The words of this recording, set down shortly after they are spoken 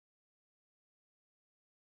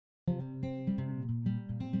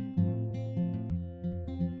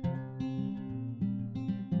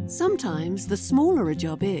Sometimes the smaller a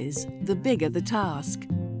job is, the bigger the task.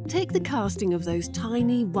 Take the casting of those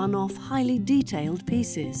tiny, one-off, highly detailed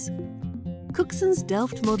pieces. Cookson's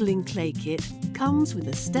Delft modelling clay kit comes with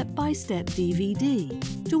a step-by-step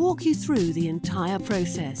DVD to walk you through the entire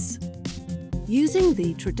process. Using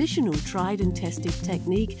the traditional tried and tested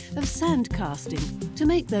technique of sand casting to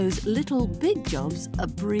make those little big jobs a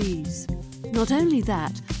breeze. Not only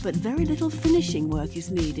that, but very little finishing work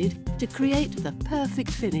is needed to create the perfect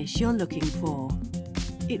finish you're looking for.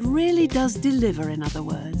 It really does deliver, in other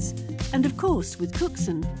words. And of course, with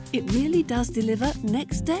Cookson, it really does deliver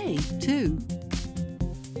next day too.